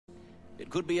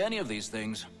could be any of these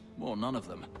things, or none of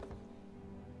them.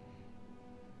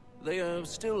 They are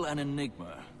still an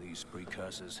enigma, these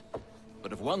precursors.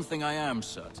 But of one thing I am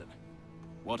certain.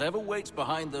 Whatever waits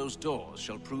behind those doors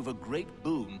shall prove a great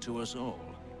boon to us all.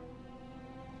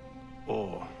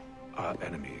 Or our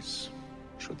enemies,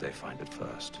 should they find it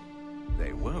first.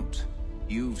 They won't.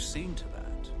 You've seen to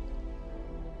that.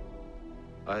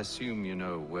 I assume you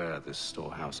know where this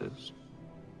storehouse is?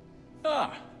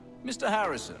 Ah, Mr.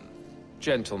 Harrison.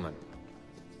 Gentlemen,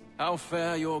 How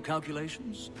fare your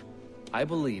calculations? I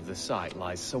believe the site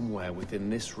lies somewhere within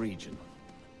this region.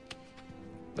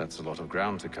 That's a lot of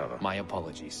ground to cover. My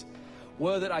apologies.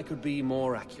 Were that I could be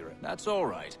more accurate. That's all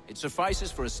right. It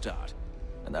suffices for a start.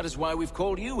 And that is why we've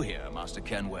called you here, Master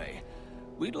Kenway.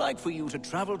 We'd like for you to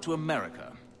travel to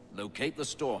America, locate the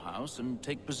storehouse, and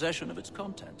take possession of its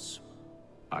contents.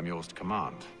 I'm yours to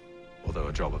command, although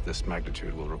a job of this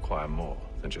magnitude will require more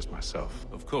than just myself.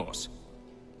 Of course.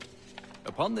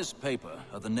 Upon this paper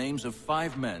are the names of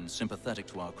 5 men sympathetic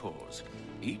to our cause.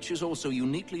 Each is also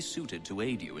uniquely suited to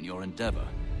aid you in your endeavor.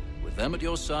 With them at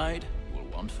your side, you'll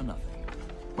want for nothing.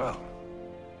 Well,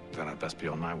 then I'd best be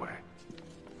on my way.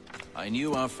 I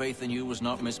knew our faith in you was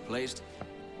not misplaced.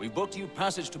 We've booked you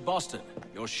passage to Boston.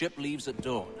 Your ship leaves at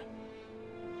dawn.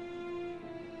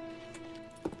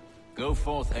 Go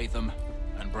forth, Hatham,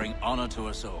 and bring honor to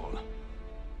us all.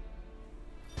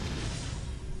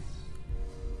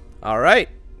 All right,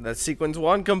 that's sequence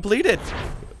 1 completed.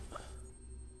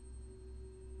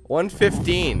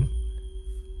 115.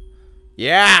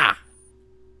 Yeah.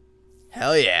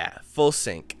 Hell yeah, full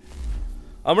sync.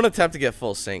 I'm gonna attempt to get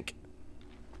full sync.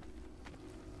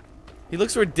 He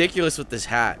looks ridiculous with this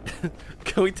hat.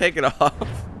 Can we take it off?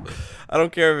 I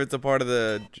don't care if it's a part of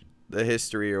the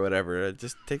history or whatever.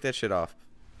 Just take that shit off.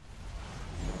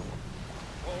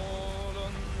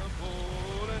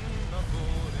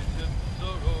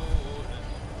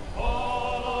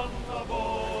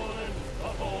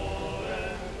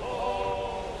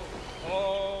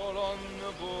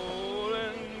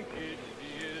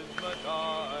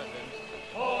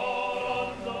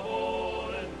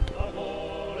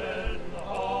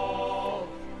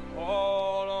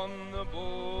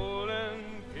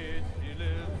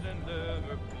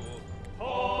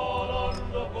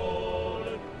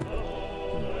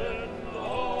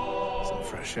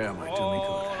 Share might do me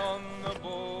good.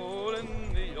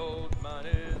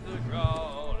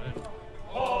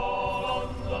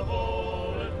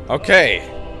 Okay,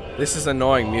 this is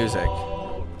annoying music.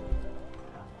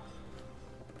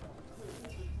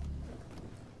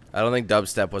 I don't think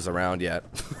dubstep was around yet.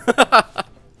 Look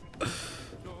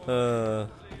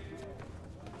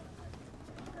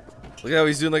at how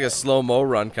he's doing like a slow-mo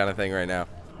run kind of thing right now.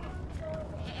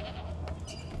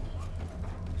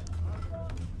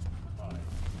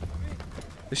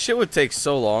 This shit would take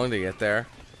so long to get there.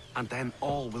 And then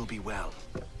all will be well.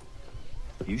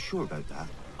 You sure about that?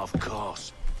 Of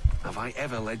course. Have I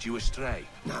ever led you astray?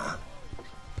 Nah.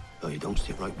 Though you don't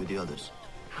sit right with the others.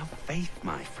 Have faith,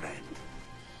 my friend.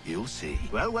 You'll see.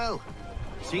 Well, well.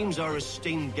 Seems our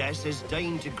esteemed guest has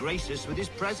deigned to grace us with his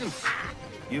presence.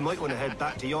 You might want to head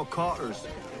back to your quarters.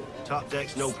 Top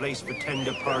deck's no place for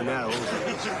tender Parnells.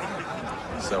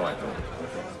 So I thought.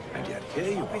 And yet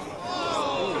here you are.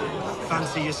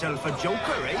 Fancy yourself a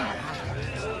joker, eh?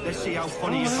 Let's see how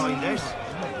funny you find this.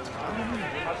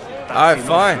 Alright,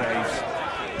 fine.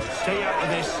 Stay out of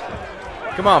this.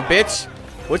 Come on, bitch.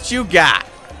 What you got?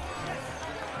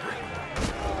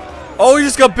 Oh, you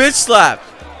just got bitch slapped.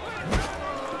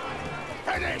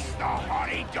 Finish the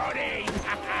hottie dotty!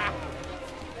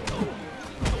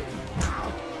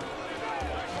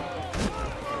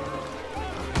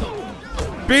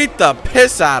 Beat the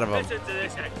piss out of him. Listen to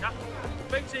this, Hector.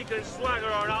 Thinks he can swagger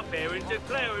on up here and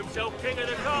declare himself king of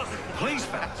the castle. Please,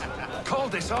 Vance, call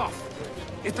this off.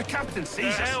 If the captain To sees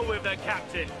us... hell with the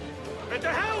captain. And to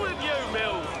hell with you,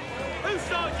 Mills. Whose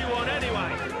side you on,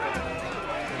 anyway?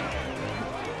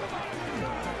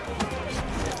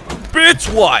 Bitch,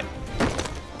 what?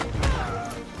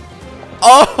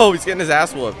 Oh, he's getting his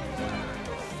ass whooped.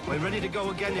 We're ready to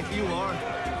go again if you are.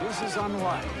 This is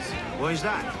unwise. Why is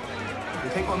that? You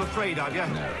think I'm afraid of you?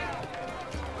 No.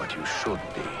 But you should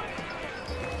be.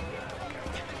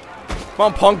 Come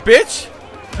on, punk bitch.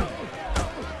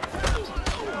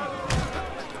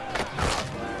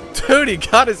 Dude, he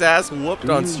got his ass whooped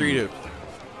on Street Hoop.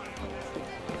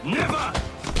 Never!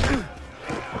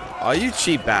 Oh, you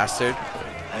cheap bastard.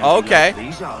 Oh, okay.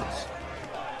 These odds.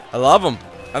 I love them.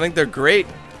 I think they're great.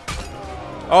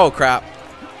 Oh, crap.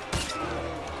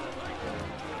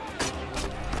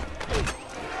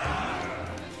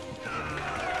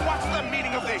 What's the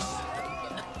meaning of this?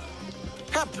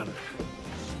 Captain,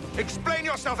 Explain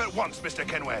yourself at once, Mr.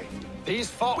 Kenway. These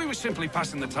folk. We were simply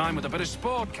passing the time with a bit of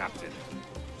sport, Captain.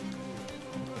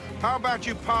 How about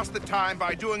you pass the time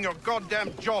by doing your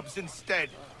goddamn jobs instead?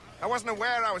 I wasn't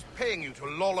aware I was paying you to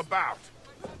loll about.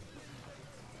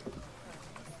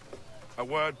 A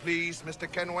word, please,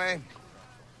 Mr. Kenway.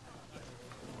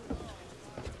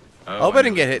 Hope I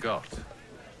didn't get hit. Got.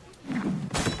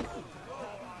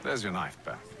 There's your knife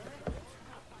back.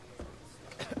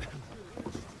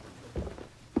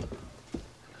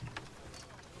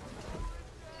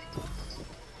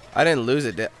 I didn't lose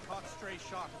it. Did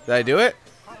I do it?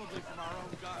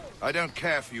 I don't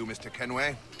care for you, Mr.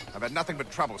 Kenway. I've had nothing but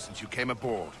trouble since you came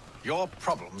aboard. Your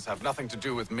problems have nothing to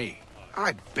do with me.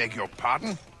 I beg your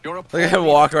pardon? You're a Look at him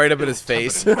walk right up in his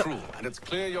face. and cruel, and it's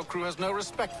clear your crew has no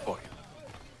respect for you.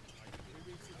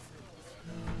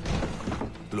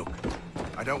 Look,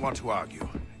 I don't want to argue.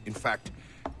 In fact,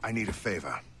 I need a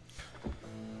favor.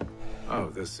 Oh,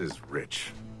 this is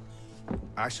rich.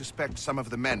 I suspect some of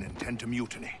the men intend to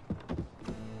mutiny.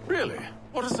 Really?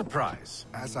 What a surprise.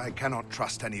 As I cannot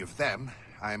trust any of them,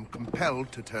 I am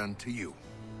compelled to turn to you.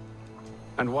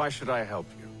 And why should I help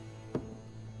you?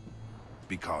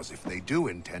 Because if they do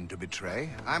intend to betray,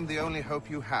 I'm the only hope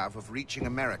you have of reaching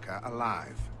America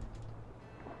alive.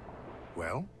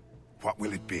 Well, what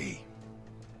will it be?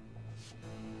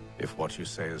 If what you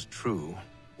say is true,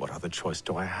 what other choice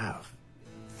do I have?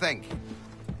 Thank you.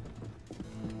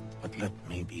 But let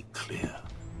me be clear.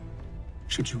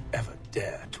 Should you ever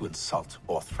dare to insult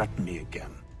or threaten me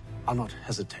again, I'll not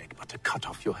hesitate but to cut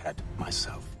off your head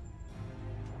myself.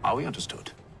 Are we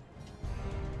understood?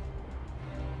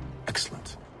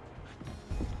 Excellent.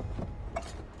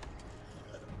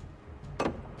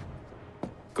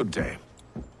 Good day.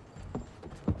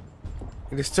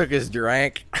 He just took his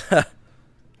drink.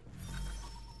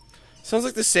 Sounds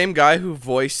like the same guy who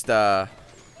voiced,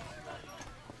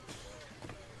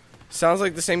 Sounds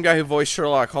like the same guy who voiced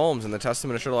Sherlock Holmes in The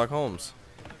Testament of Sherlock Holmes.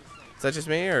 Is that just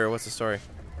me, or what's the story?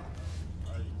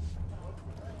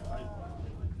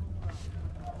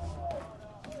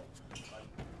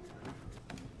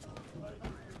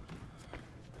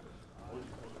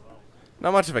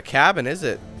 Not much of a cabin, is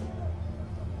it?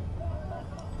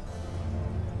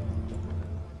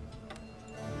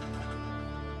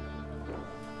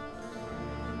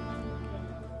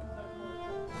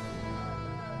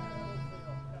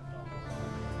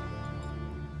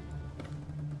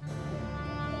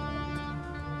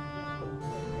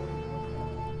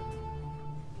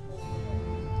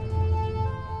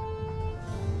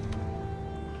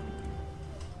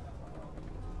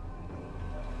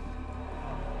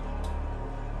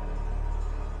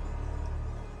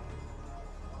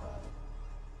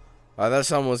 I thought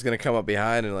someone was gonna come up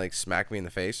behind and like smack me in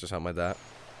the face or something like that.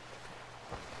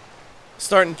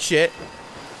 Starting shit.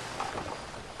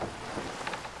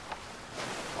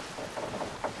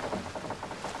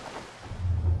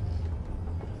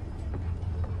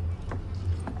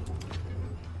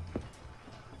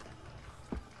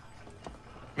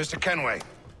 Mr. Kenway.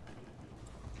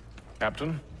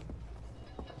 Captain?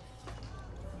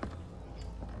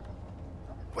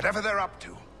 Whatever they're up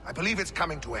to, I believe it's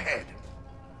coming to a head.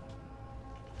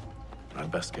 I'd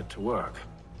best get to work.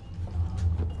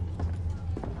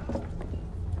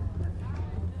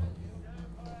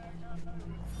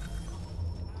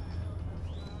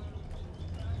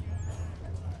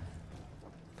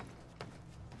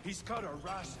 He's cut our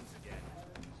rations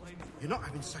again. You're not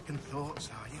having second thoughts,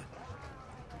 are you?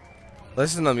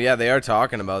 Listen to them, yeah, they are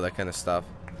talking about that kind of stuff.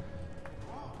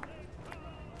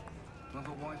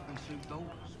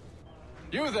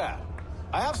 You there!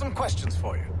 I have some questions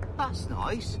for you. That's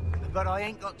nice, but I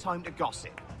ain't got time to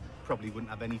gossip. Probably wouldn't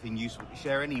have anything useful to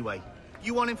share anyway.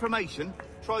 You want information?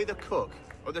 Try the cook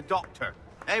or the doctor.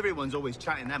 Everyone's always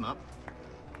chatting them up.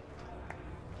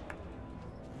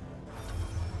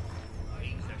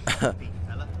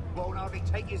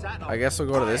 I guess we'll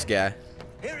go to this guy.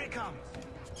 Here it comes.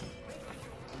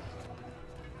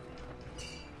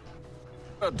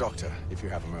 Doctor, if you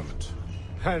have a moment.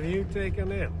 Have you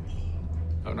taken in?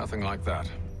 Oh, nothing like that.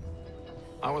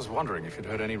 I was wondering if you'd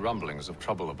heard any rumblings of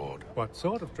trouble aboard. What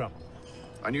sort of trouble?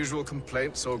 Unusual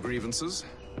complaints or grievances?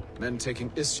 Men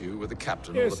taking issue with the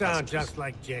captain or You the sound passengers? just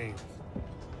like James.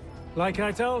 Like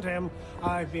I told him,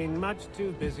 I've been much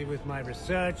too busy with my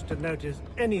research to notice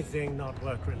anything not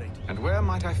work-related. And where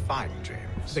might I find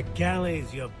James? The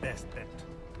galley's your best bet.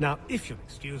 Now, if you'll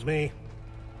excuse me...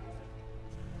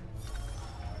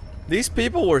 These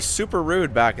people were super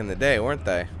rude back in the day, weren't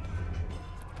they?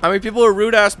 I mean, people are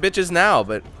rude-ass bitches now,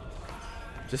 but...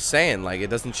 Just saying, like, it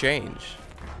doesn't change.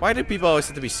 Why do people always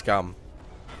have to be scum?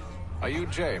 Are you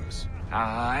James?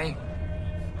 Aye.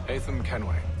 Haytham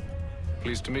Kenway.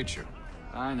 Pleased to meet you.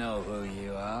 I know who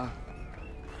you are.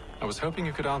 I was hoping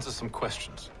you could answer some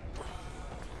questions.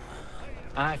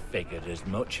 I figured as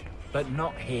much, but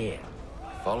not here.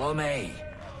 Follow me.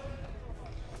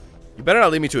 You better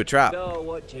not lead me to a trap. So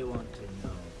what do you want to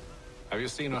know? Have you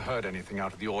seen or heard anything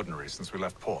out of the ordinary since we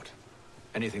left port?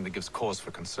 Anything that gives cause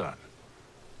for concern?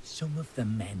 Some of the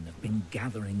men have been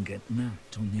gathering at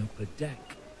night on the upper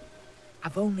deck.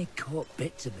 I've only caught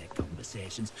bits of their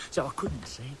conversations, so I couldn't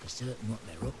say for certain what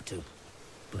they're up to.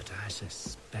 But I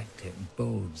suspect it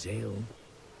bodes ill.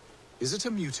 Is it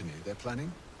a mutiny they're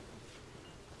planning?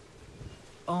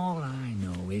 All I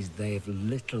know is they've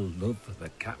little love for the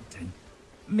captain.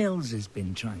 Mills has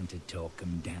been trying to talk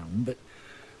him down, but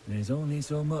there's only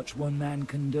so much one man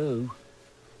can do.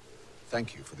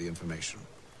 Thank you for the information.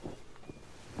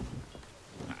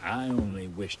 I only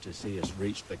wish to see us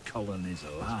reach the colonies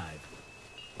alive.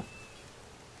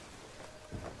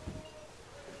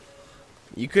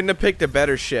 You couldn't have picked a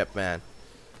better ship, man.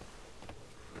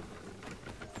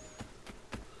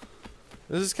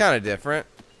 This is kind of different.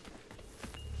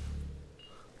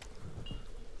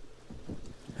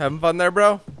 Having fun there,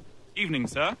 bro? Evening,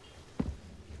 sir.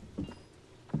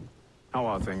 How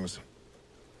are things?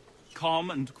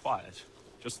 Calm and quiet.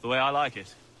 Just the way I like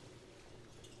it.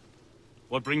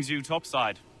 What brings you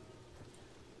topside?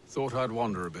 Thought I'd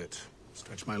wander a bit.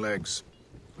 Stretch my legs.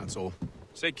 That's all.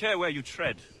 Take care where you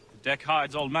tread. The deck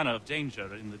hides all manner of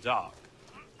danger in the dark.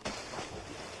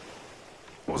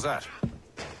 What was that?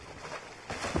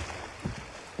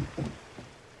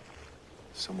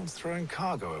 Someone's throwing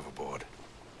cargo overboard.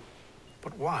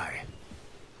 But why?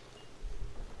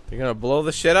 They're gonna blow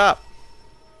the shit up.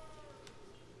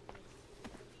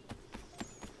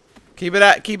 Keep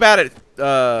at it,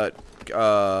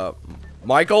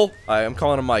 Michael. I'm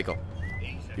calling him Michael.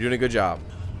 You're doing a good job.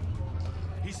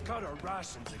 He's cut our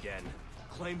rations again.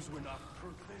 Claims we're not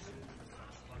provisioned.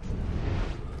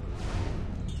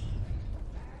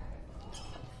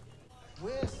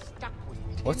 We're stuck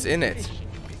with What's in it?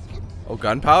 Oh,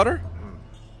 gunpowder?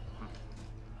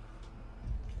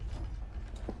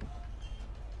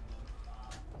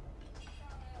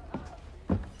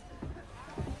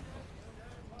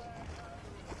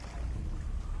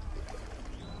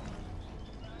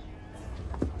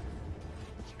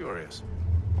 Curious.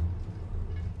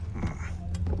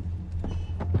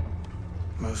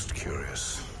 Most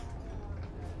curious.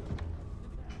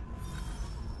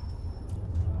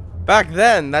 Back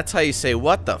then, that's how you say,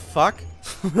 what the fuck?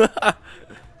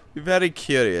 Very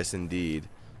curious indeed.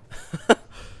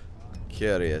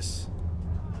 Curious.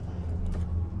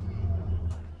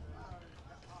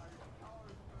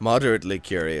 Moderately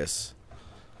curious.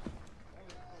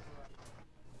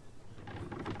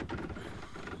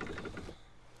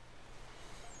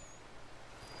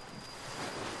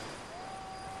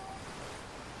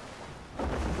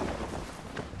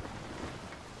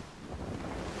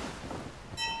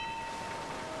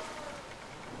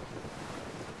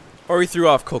 Or he threw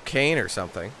off cocaine or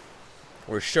something.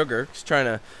 Or sugar. He's trying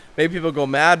to make people go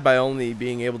mad by only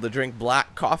being able to drink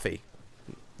black coffee.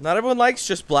 Not everyone likes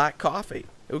just black coffee.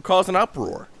 It would cause an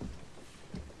uproar.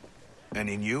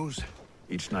 Any news?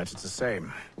 Each night it's the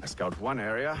same. I scout one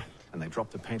area, and they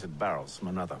drop the painted barrels from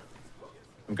another.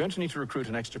 I'm going to need to recruit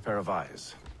an extra pair of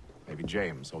eyes. Maybe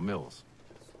James or Mills.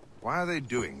 Why are they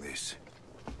doing this?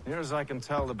 Near as I can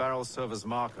tell, the barrels serve as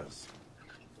markers.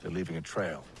 They're leaving a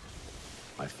trail.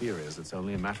 My fear is it's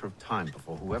only a matter of time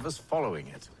before whoever's following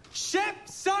it... Ship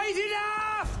sighted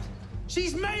aft!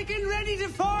 She's making ready to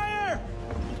fire!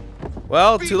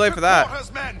 Well, too late for that.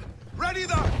 Quarters, men! Ready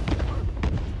the...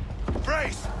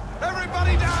 Brace!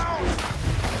 Everybody down!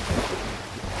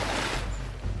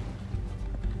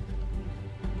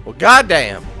 Well,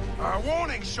 goddamn.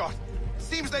 Warning shot!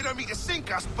 Seems they don't mean to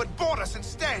sink us, but board us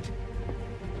instead.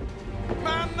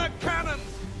 Man the cannons!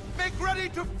 Make ready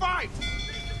to fight!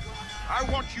 I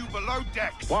want you below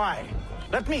decks. Why?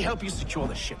 Let me help you secure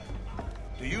the ship.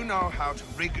 Do you know how to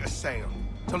rig a sail?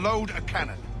 To load a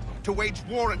cannon? To wage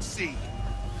war at sea?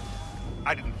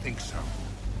 I didn't think so.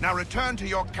 Now return to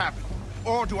your cabin.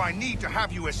 Or do I need to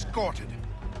have you escorted?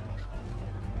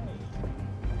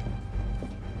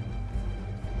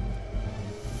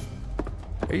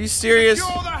 Are you serious?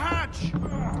 Secure the hatch!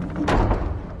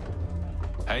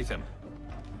 Haytham.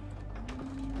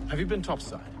 Have you been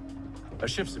topside? A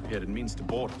ship's appeared and means to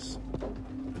board us.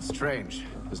 It's strange.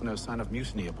 There's no sign of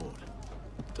mutiny aboard.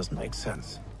 Doesn't make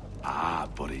sense. Ah,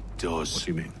 but it does. What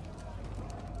do you mean?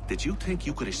 Did you think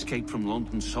you could escape from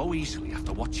London so easily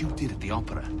after what you did at the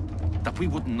opera? That we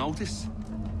wouldn't notice?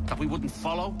 That we wouldn't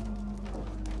follow?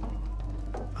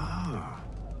 Ah.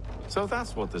 So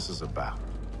that's what this is about.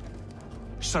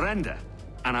 Surrender,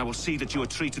 and I will see that you are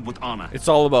treated with honor. It's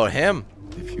all about him.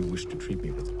 If you wish to treat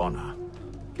me with honor,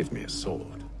 give me a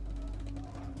sword.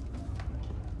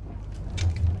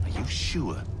 Are you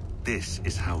sure this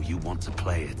is how you want to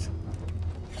play it?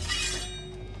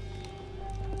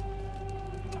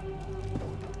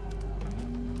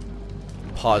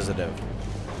 Positive.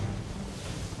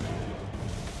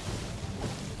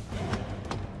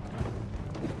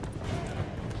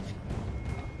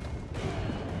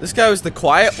 This guy was the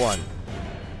quiet one.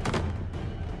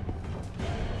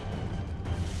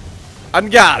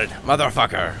 Unguarded,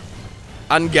 motherfucker.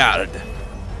 Unguarded.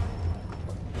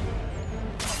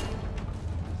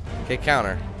 Okay,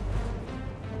 counter.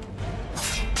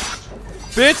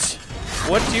 Bitch!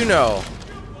 What do you know?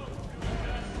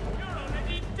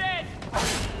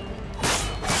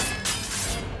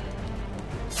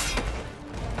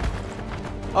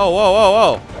 Oh, whoa, whoa,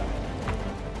 whoa.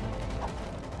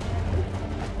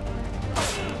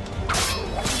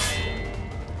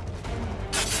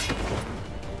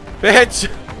 Bitch!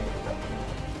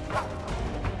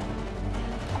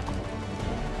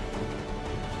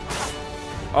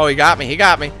 Oh, he got me. He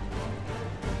got me.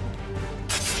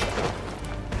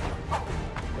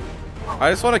 I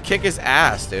just want to kick his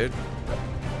ass, dude.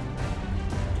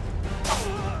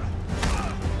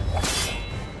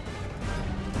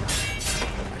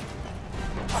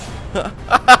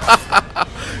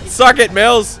 Suck it,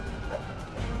 Mills.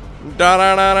 Da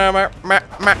da da da meow meow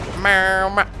meow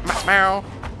meow meow.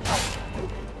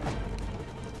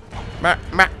 Meow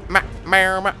meow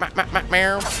meow meow meow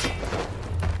meow.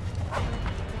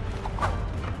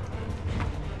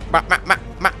 Ma ma ma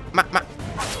ma ma ma.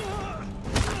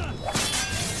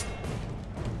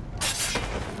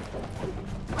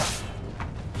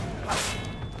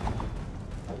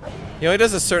 He only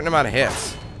does a certain amount of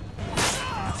hits.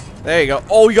 There you go.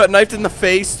 Oh, you got knifed in the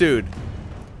face, dude.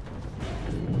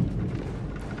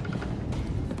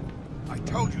 I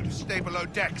told you to stay below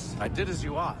decks. I did as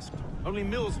you asked. Only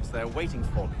Mills was there waiting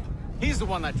for me. He's the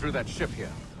one that drew that ship here.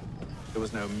 There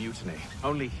was no mutiny.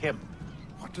 Only him.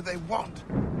 What do they want?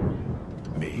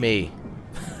 Me.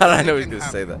 How did I know he was going to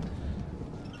say that?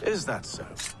 Is that so?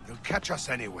 They'll catch us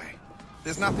anyway.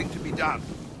 There's nothing to be done.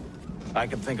 I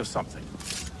can think of something.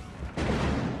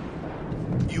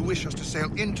 You wish us to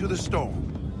sail into the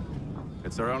storm?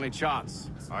 It's our only chance.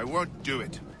 I won't do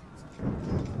it.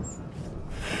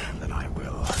 Then I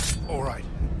will. All right.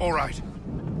 All right.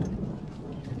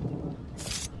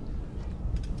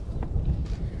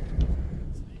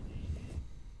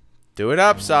 Do it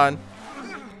up, son.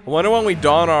 I wonder when we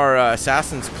don our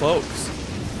assassin's cloaks.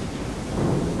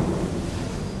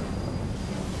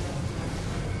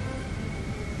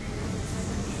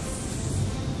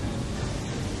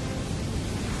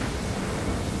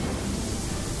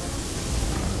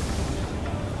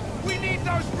 We need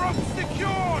those ropes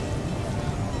secured!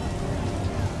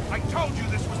 I told you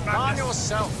this was madness. On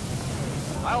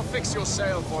yourself. I'll fix your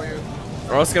sail for you.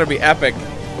 Or else it's gonna be epic.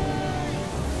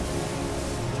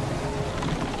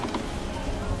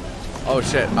 Oh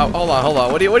shit. Oh, hold on, hold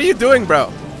on. What are you doing,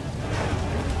 bro?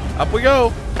 Up we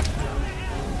go.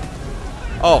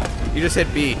 Oh, you just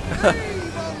hit B.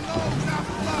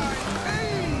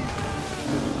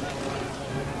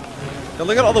 Now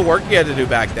look at all the work he had to do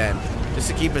back then just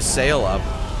to keep his sail up.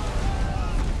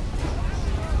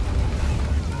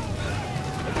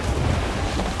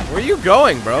 Where are you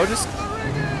going, bro? Just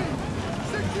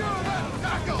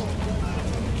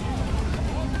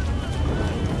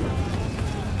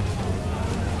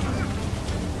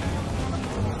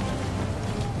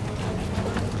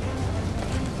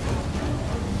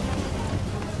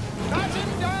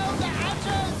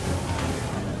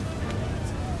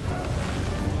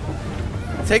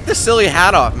take the silly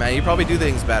hat off, man. You probably do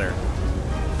things better.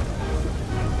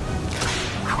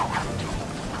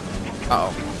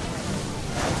 Uh-oh.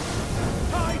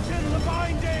 Tighten the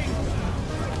binding.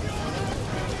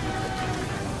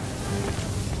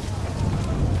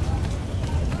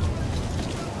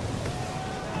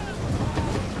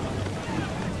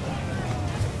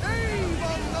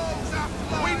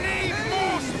 We need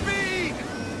more speed!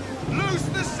 Loose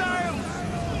the sails!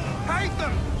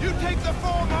 Haytham, you take the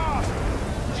foremast!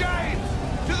 James,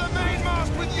 to the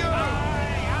mainmast with you!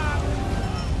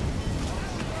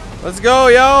 Let's go,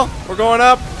 yo! We're going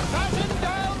up.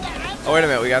 Oh, wait a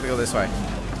minute. We got to go this way.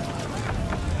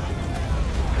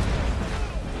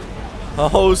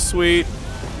 Oh, sweet.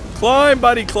 Climb,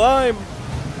 buddy, climb.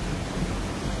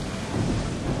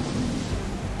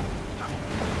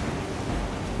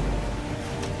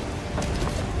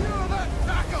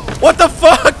 What the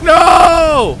fuck?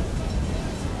 No!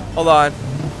 Hold on.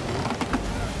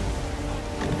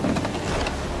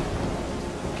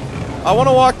 I want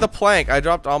to walk the plank. I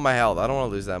dropped all my health. I don't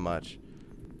want to lose that much.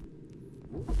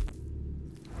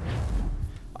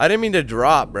 I didn't mean to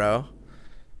drop, bro.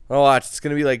 Oh, watch. It's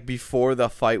going to be like before the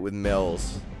fight with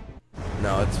Mills.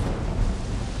 No,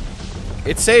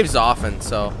 it saves often,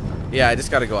 so yeah, I just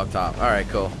got to go up top. All right,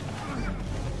 cool.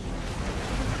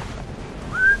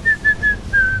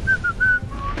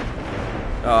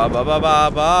 Ba ba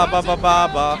ba ba ba ba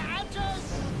ba.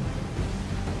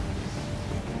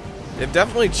 They've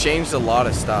definitely changed a lot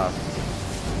of stuff.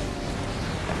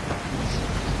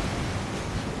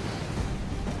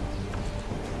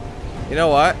 You know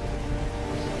what?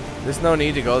 There's no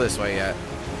need to go this way yet.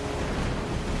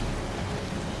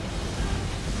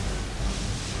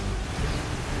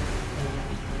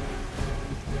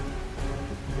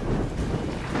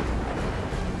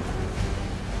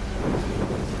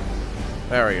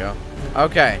 There we go.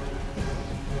 Okay.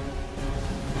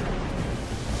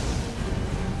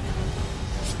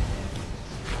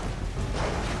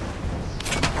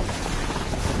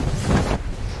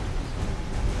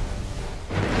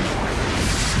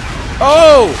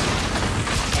 Oh!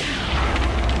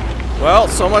 Well,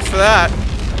 so much for that.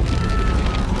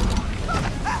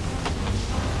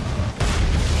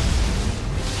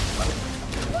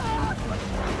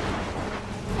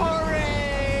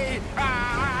 Hurry!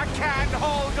 I can't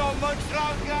hold on much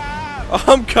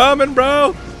longer! I'm coming,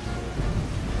 bro!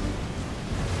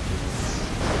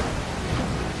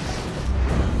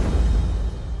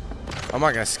 I'm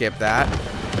not gonna skip that.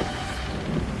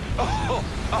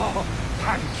 Oh,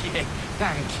 thank you,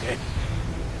 thank you.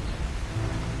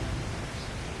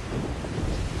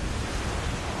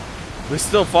 They're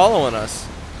still following us.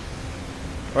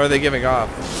 Or are they giving off?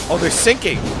 Oh, they're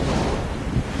sinking.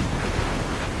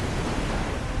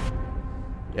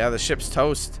 Yeah, the ship's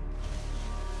toast.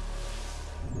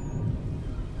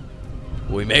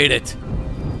 We made it.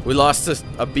 We lost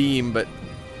a beam, but...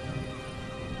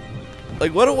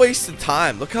 Like, what a waste of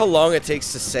time. Look how long it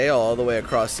takes to sail all the way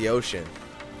across the ocean.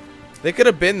 They could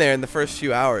have been there in the first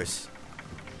few hours.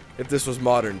 If this was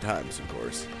modern times, of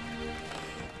course.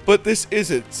 But this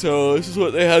isn't, so this is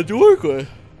what they had to work with.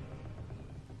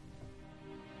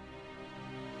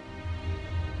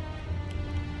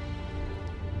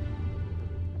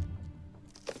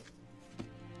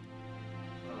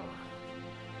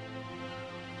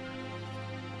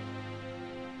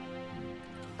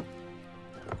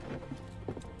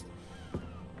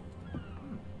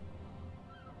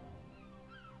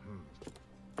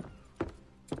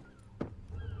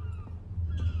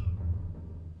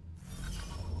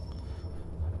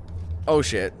 Oh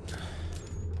shit.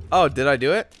 Oh, did I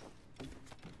do it?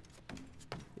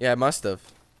 Yeah, I must have.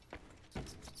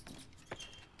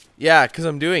 Yeah, because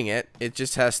I'm doing it. It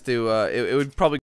just has to, it would probably